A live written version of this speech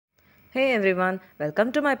Hey everyone,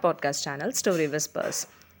 welcome to my podcast channel Story Whispers.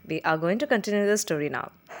 We are going to continue the story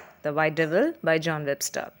now. The White Devil by John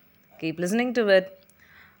Webster. Keep listening to it.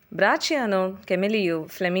 Bracciano, Camillo,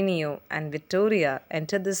 Flaminio, and Vittoria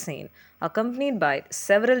entered the scene, accompanied by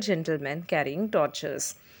several gentlemen carrying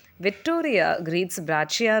torches. Vittoria greets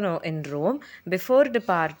Bracciano in Rome before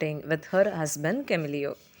departing with her husband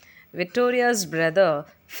Camillo. Victoria's brother,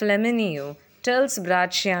 Flaminio, tells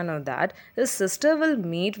Bracciano that his sister will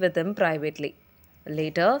meet with him privately.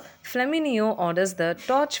 Later, Flaminio orders the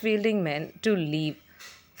torch wielding men to leave.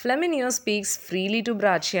 Flaminio speaks freely to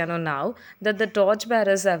Bracciano now that the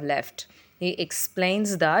torchbearers have left. He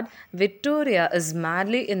explains that Vittoria is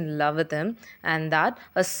madly in love with him and that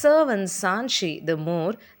a servant, Sanchi the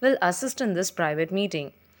Moor, will assist in this private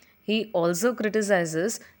meeting. He also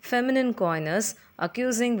criticizes feminine coiners,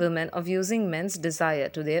 accusing women of using men's desire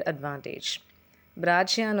to their advantage.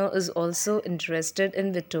 Bracciano is also interested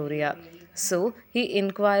in Vittoria, so he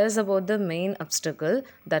inquires about the main obstacle,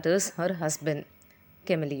 that is, her husband,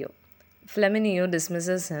 Camillo. Flaminio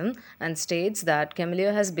dismisses him and states that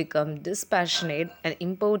Camillo has become dispassionate and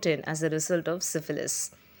impotent as a result of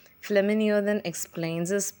syphilis. Flaminio then explains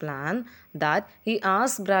his plan that he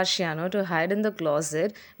asks Bracciano to hide in the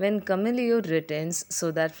closet when Camillo returns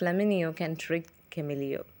so that Flaminio can trick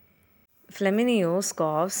Camillo. Flaminio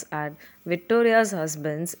scoffs at Victoria's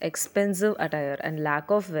husband's expensive attire and lack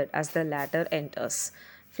of wit as the latter enters.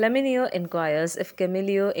 Flaminio inquires if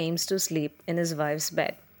Camillo aims to sleep in his wife's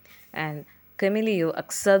bed, and Camillo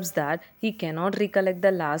accepts that he cannot recollect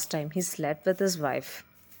the last time he slept with his wife.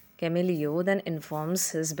 Camillo then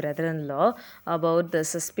informs his brother in law about the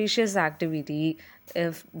suspicious activity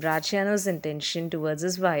of Bracciano's intention towards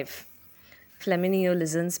his wife. Flaminio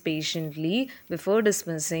listens patiently before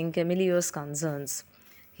dismissing Camillo's concerns.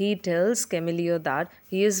 He tells Camillo that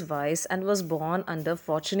he is wise and was born under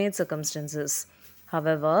fortunate circumstances.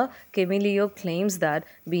 However, Camillo claims that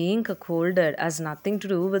being cuckolded has nothing to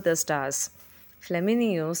do with the stars.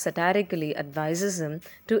 Flaminio satirically advises him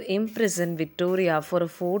to imprison Victoria for a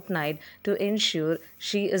fortnight to ensure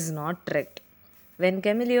she is not tricked. When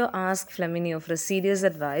Camillo asks Flaminio for serious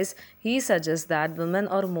advice, he suggests that women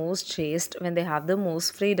are most chaste when they have the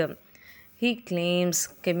most freedom. He claims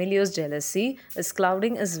Camillo's jealousy is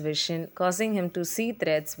clouding his vision, causing him to see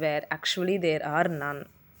threats where actually there are none.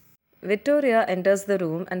 Vittoria enters the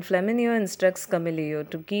room and Flaminio instructs Camillo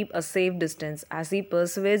to keep a safe distance as he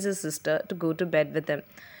persuades his sister to go to bed with him.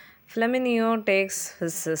 Flaminio takes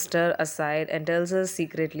his sister aside and tells her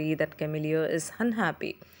secretly that Camillo is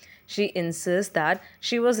unhappy. She insists that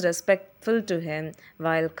she was respectful to him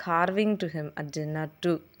while carving to him at dinner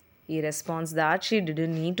too. He responds that she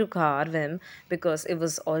didn't need to carve him because it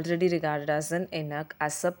was already regarded as an eunuch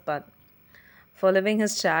as a pun. Following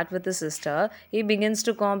his chat with his sister, he begins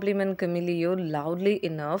to compliment Camillo loudly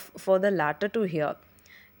enough for the latter to hear.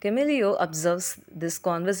 Camillo observes this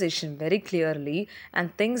conversation very clearly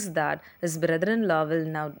and thinks that his brother in law will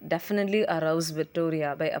now definitely arouse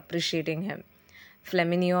Victoria by appreciating him.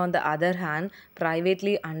 Flaminio, on the other hand,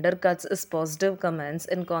 privately undercuts his positive comments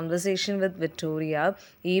in conversation with Victoria,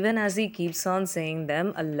 even as he keeps on saying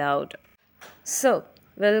them aloud. So,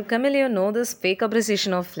 will Camillo know this fake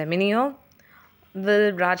appreciation of Flaminio?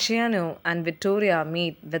 Will Bracciano and Vittoria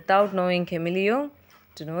meet without knowing Camillo?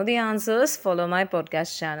 To know the answers, follow my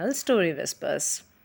podcast channel Story Whispers.